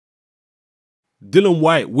Dillian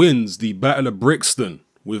Whyte wins the Battle of Brixton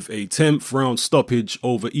with a 10th round stoppage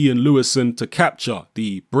over Lewison to capture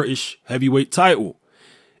the British heavyweight title.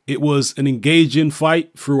 It was an engaging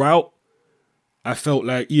fight throughout. I felt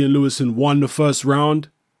like Lewison won the first round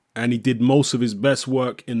and he did most of his best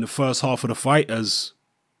work in the first half of the fight, as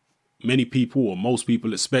many people or most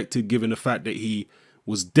people expected, given the fact that he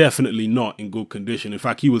was definitely not in good condition. In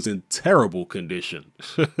fact, he was in terrible condition.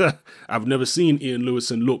 I've never seen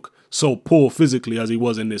Lewison look so poor physically as he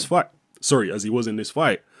was in this fight.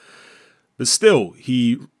 But still,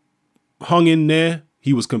 he hung in there.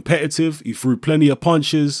 He was competitive. He threw plenty of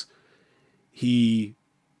punches. He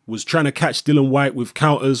was trying to catch Dillian Whyte with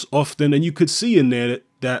counters often. And you could see in there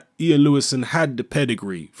that Lewison had the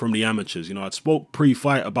pedigree from the amateurs. You know, I'd spoke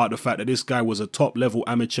pre-fight about the fact that this guy was a top-level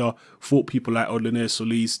amateur, fought people like Odlanier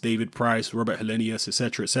Solis, David Price, Robert Helenius,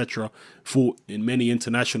 etc., etc., fought in many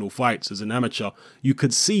international fights as an amateur. You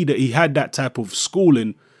could see that he had that type of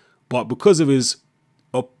schooling, but because of his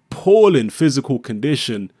appalling physical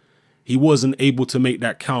condition, he wasn't able to make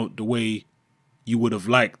that count the way you would have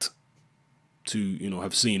liked to, you know,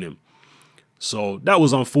 have seen him. So that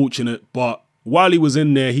was unfortunate, but while he was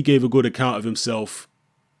in there, he gave a good account of himself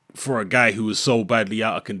for a guy who was so badly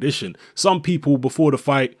out of condition. Some people before the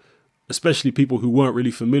fight, especially people who weren't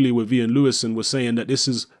really familiar with Lewison, were saying that this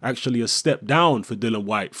is actually a step down for Dillian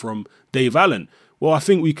Whyte from Dave Allen. Well, I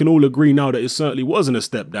think we can all agree now that it certainly wasn't a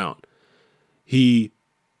step down. He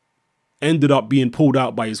ended up being pulled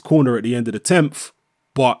out by his corner at the end of the 10th,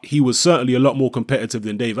 but he was certainly a lot more competitive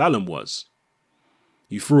than Dave Allen was.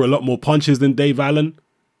 He threw a lot more punches than Dave Allen.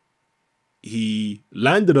 He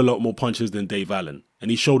landed a lot more punches than Dave Allen, and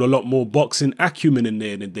he showed a lot more boxing acumen in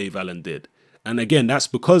there than Dave Allen did. And again, that's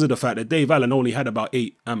because of the fact that Dave Allen only had about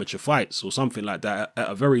 8 amateur fights or something like that at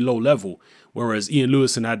a very low level, whereas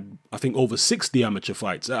Lewison had, I think, over 60 amateur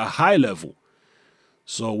fights at a high level.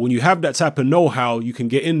 So when you have that type of know-how, you can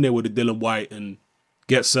get in there with a Dillian Whyte and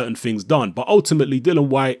get certain things done. But ultimately, Dillian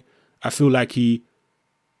Whyte, I feel like he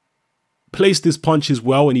placed his punches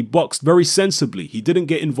well and he boxed very sensibly. He didn't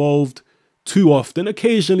get involved too often.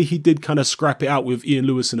 Occasionally he did kind of scrap it out with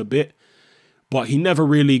Lewison a bit, but he never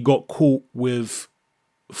really got caught with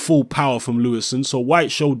full power from Lewison. So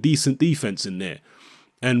Whyte showed decent defense in there.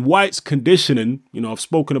 And Whyte's conditioning, you know, I've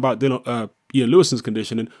spoken about Lewison's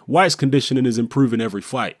conditioning. Whyte's conditioning is improving every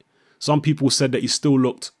fight. Some people said that he still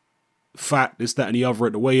looked fat, this, that, and the other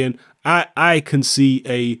at the weigh-in. I can see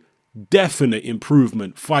a definite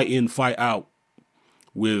improvement, fight in, fight out,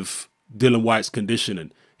 with Dillian Whyte's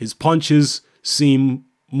conditioning. His punches seem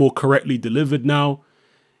more correctly delivered now.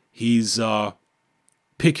 He's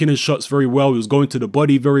picking his shots very well. He was going to the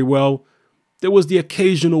body very well. There was the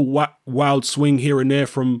occasional wild swing here and there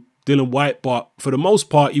from Dillian Whyte, but for the most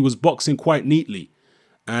part, he was boxing quite neatly.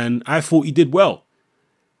 And I thought he did well.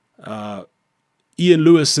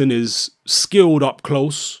 Lewison is skilled up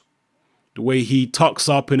close. The way he tucks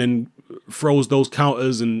up and then throws those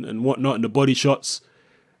counters and whatnot in the body shots.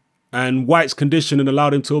 And Whyte's conditioning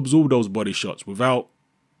allowed him to absorb those body shots without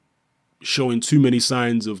showing too many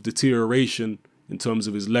signs of deterioration in terms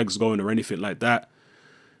of his legs going or anything like that.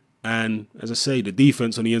 And as I say, the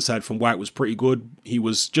defense on the inside from Whyte was pretty good. He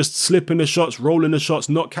was just slipping the shots, rolling the shots,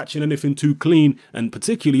 not catching anything too clean. And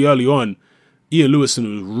particularly early on, Lewison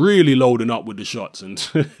was really loading up with the shots. And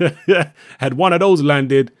had one of those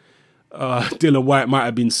landed, Dillian Whyte might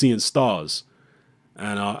have been seeing stars.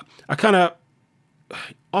 And I kind of,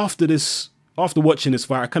 after watching this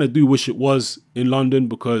fight, I kind of do wish it was in London,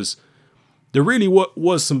 because there really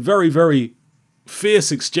was some very, very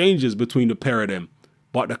fierce exchanges between the pair of them.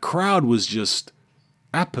 But the crowd was just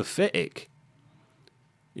apathetic.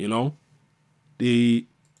 You know, the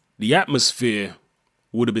atmosphere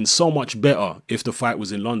would have been so much better if the fight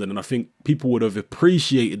was in London. And I think people would have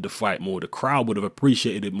appreciated the fight more. The crowd would have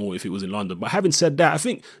appreciated it more if it was in London. But having said that, I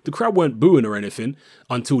think the crowd weren't booing or anything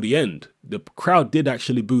until the end. The crowd did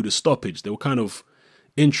actually boo the stoppage. They were kind of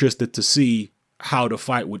interested to see how the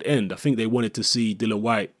fight would end. I think they wanted to see Dillian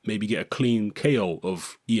Whyte maybe get a clean KO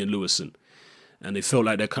of Lewison. And they felt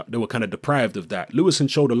like they were kind of deprived of that. Lewison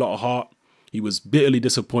showed a lot of heart. He was bitterly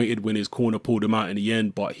disappointed when his corner pulled him out in the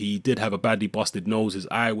end, but he did have a badly busted nose. His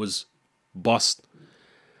eye was bust.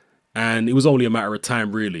 And it was only a matter of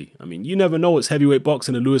time, really. I mean, you never know. It's heavyweight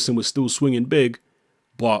boxing and Lewison was still swinging big,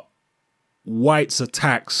 but Whyte's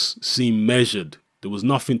attacks seemed measured. There was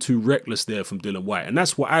nothing too reckless there from Dillian Whyte. And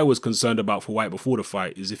that's what I was concerned about for Whyte before the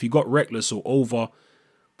fight, is if he got reckless or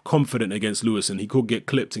overconfident against Lewison, he could get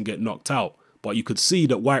clipped and get knocked out. But you could see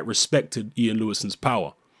that Whyte respected Lewison's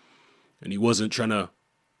power. And he wasn't trying to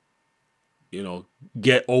you know,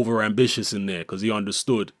 get over ambitious in there because he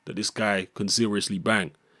understood that this guy can seriously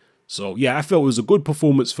bang. So yeah, I felt it was a good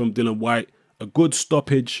performance from Dillian Whyte, a good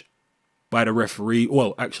stoppage by the referee.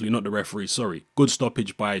 Well, actually not the referee, sorry. Good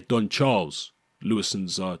stoppage by Don Charles,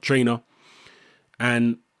 Lewison's trainer.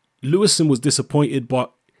 And Lewison was disappointed,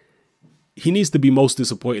 but he needs to be most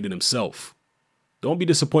disappointed in himself. Don't be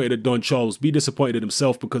disappointed at Don Charles. Be disappointed at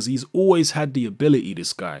himself because he's always had the ability,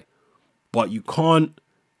 this guy. But you can't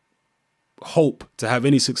hope to have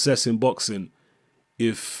any success in boxing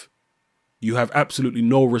if you have absolutely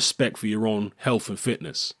no respect for your own health and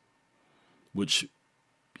fitness, which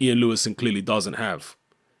Ian Lewison clearly doesn't have.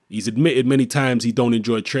 He's admitted many times he don't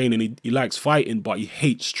enjoy training. He likes fighting, but he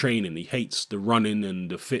hates training. He hates the running and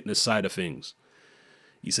the fitness side of things.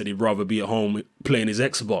 He said he'd rather be at home playing his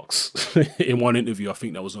Xbox in one interview. I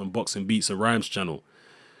think that was on Boxing Beats and Rhymes channel.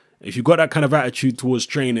 If you've got that kind of attitude towards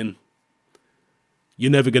training,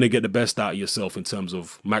 you're never going to get the best out of yourself in terms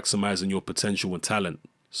of maximizing your potential and talent.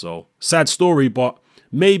 So, sad story, but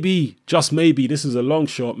maybe, just maybe, this is a long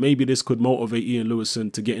shot. Maybe this could motivate Ian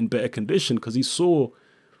Lewison to get in better condition because he saw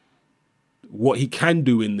what he can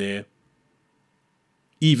do in there,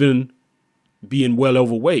 even being well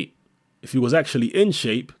overweight. If he was actually in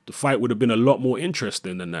shape, the fight would have been a lot more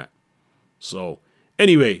interesting than that. So,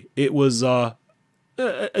 anyway, it was a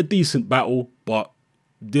decent battle, but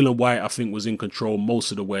Dillian Whyte, I think, was in control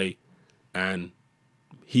most of the way, and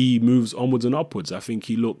he moves onwards and upwards. I think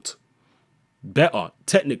he looked better,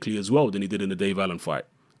 technically as well, than he did in the Dave Allen fight,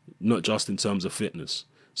 not just in terms of fitness.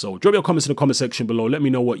 So drop your comments in the comment section below. Let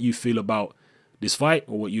me know what you feel about this fight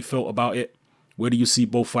or what you felt about it. Where do you see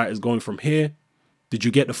both fighters going from here? Did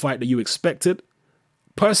you get the fight that you expected?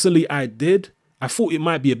 Personally, I did. I thought it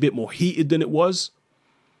might be a bit more heated than it was,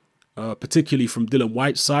 particularly from Dillian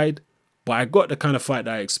Whyte's side. But I got the kind of fight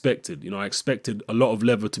that I expected. You know, I expected a lot of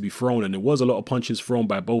lever to be thrown, and there was a lot of punches thrown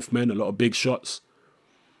by both men, a lot of big shots.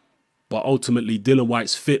 But ultimately, Dillian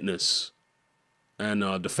Whyte's fitness and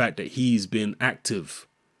the fact that he's been active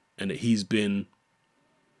and that he's been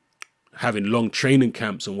having long training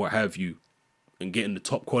camps and what have you, and getting the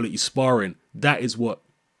top quality sparring, that is what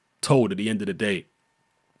told at the end of the day.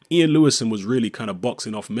 Ian Lewison was really kind of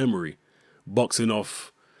boxing off memory, boxing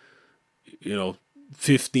off, you know,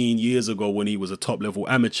 15 years ago when he was a top level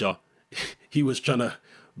amateur. He was trying to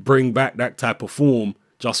bring back that type of form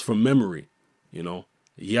just from memory. You know,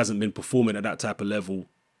 he hasn't been performing at that type of level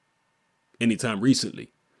anytime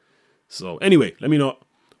recently. So anyway, let me not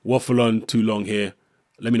waffle on too long here.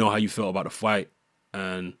 Let me know how you felt about the fight,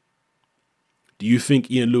 and do you think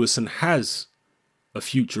Ian Lewison has a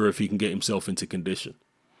future if he can get himself into condition?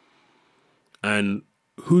 And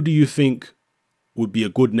who do you think would be a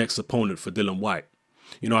good next opponent for Dillian Whyte?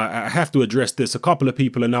 You know, I have to address this. A couple of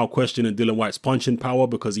people are now questioning Dillian Whyte's punching power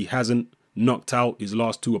because he hasn't knocked out his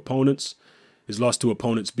last two opponents. His last two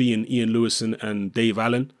opponents being Ian Lewison and Dave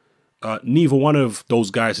Allen. Neither one of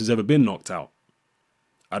those guys has ever been knocked out.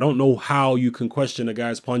 I don't know how you can question a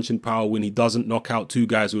guy's punching power when he doesn't knock out two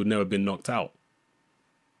guys who have never been knocked out.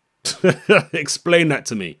 Explain that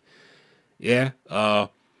to me. Yeah.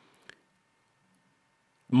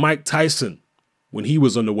 Mike Tyson, when he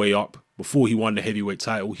was on the way up, before he won the heavyweight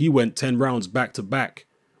title, he went 10 rounds back to back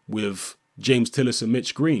with James Tillis and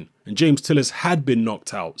Mitch Green. And James Tillis had been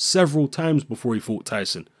knocked out several times before he fought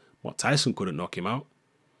Tyson. Well, Tyson couldn't knock him out.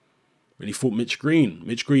 When he fought Mitch Green,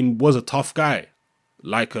 Mitch Green was a tough guy,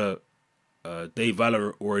 like a Dave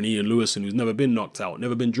Allen or an Ian Lewison who's never been knocked out,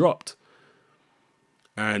 never been dropped.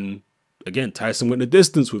 And again, Tyson went the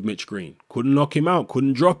distance with Mitch Green. Couldn't knock him out,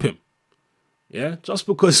 couldn't drop him. Yeah, just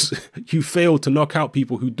because you fail to knock out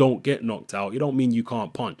people who don't get knocked out, you don't mean you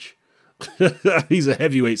can't punch. These are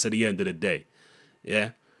heavyweights at the end of the day.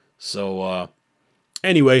 Yeah. So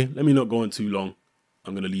anyway, let me not go on too long.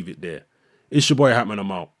 I'm going to leave it there. It's your boy Hatman,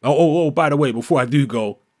 I'm out. Oh, by the way, before I do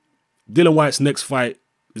go, Dillian Whyte's next fight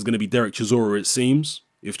is going to be Derek Chisora, it seems,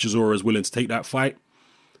 if Chisora is willing to take that fight.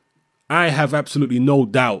 I have absolutely no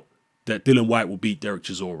doubt that Dillian Whyte will beat Derek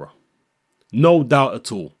Chisora. No doubt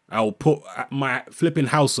at all. I will put my flipping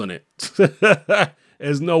house on it.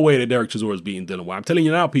 There's no way that Derek Chisora is beating Dillian Whyte. I'm telling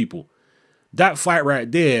you now, people. That fight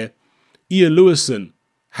right there, Ian Lewison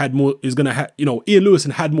had more. Ian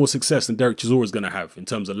Lewison had more success than Derek Chisora is going to have in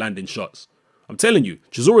terms of landing shots. I'm telling you,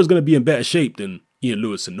 Chisora is going to be in better shape than Ian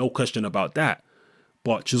Lewison. No question about that.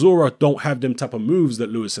 But Chisora don't have them type of moves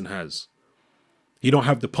that Lewison has. He don't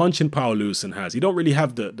have the punching power Lewison has. He don't really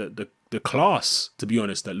have the class, to be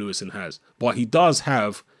honest, that Lewison has. But he does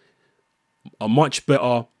have a much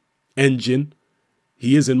better engine.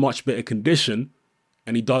 He is in much better condition.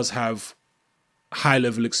 And he does have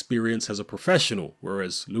high-level experience as a professional,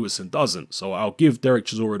 whereas Lewison doesn't. So I'll give Derek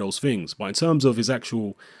Chisora those things. But in terms of his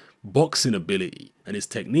actual boxing ability and his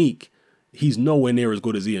technique, he's nowhere near as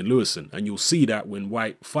good as Ian Lewison. And you'll see that when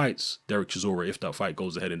Whyte fights Derek Chisora, if that fight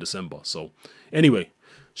goes ahead in December. So anyway,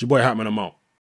 it's your boy Hatman, I'm out.